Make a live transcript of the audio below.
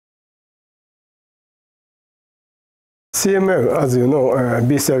CML, as you know,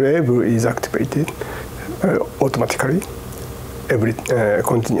 BCR-ABL is activated automatically,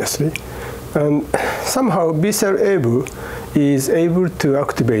 continuously. And somehow BCR-ABL is able to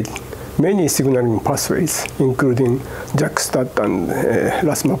activate many signaling pathways, including JAK-STAT and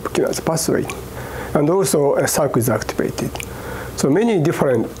RAS-MAP kinase pathway. And also SRC is activated. So many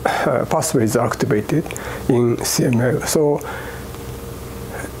different pathways are activated in CML. So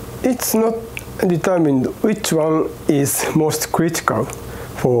it's not determined which one is most critical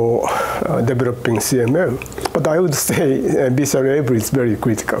for developing CML. But I would say BCR-ABL is very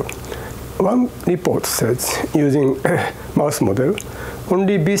critical. One report says, using mouse model,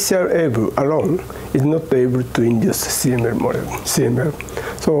 only BCR-ABL alone is not able to induce CML.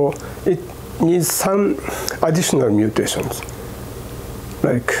 So it needs some additional mutations,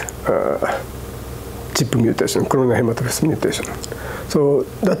 like CHIP mutation, coronary hematopoiesis mutation. So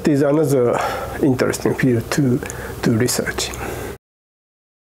that is another interesting field to research.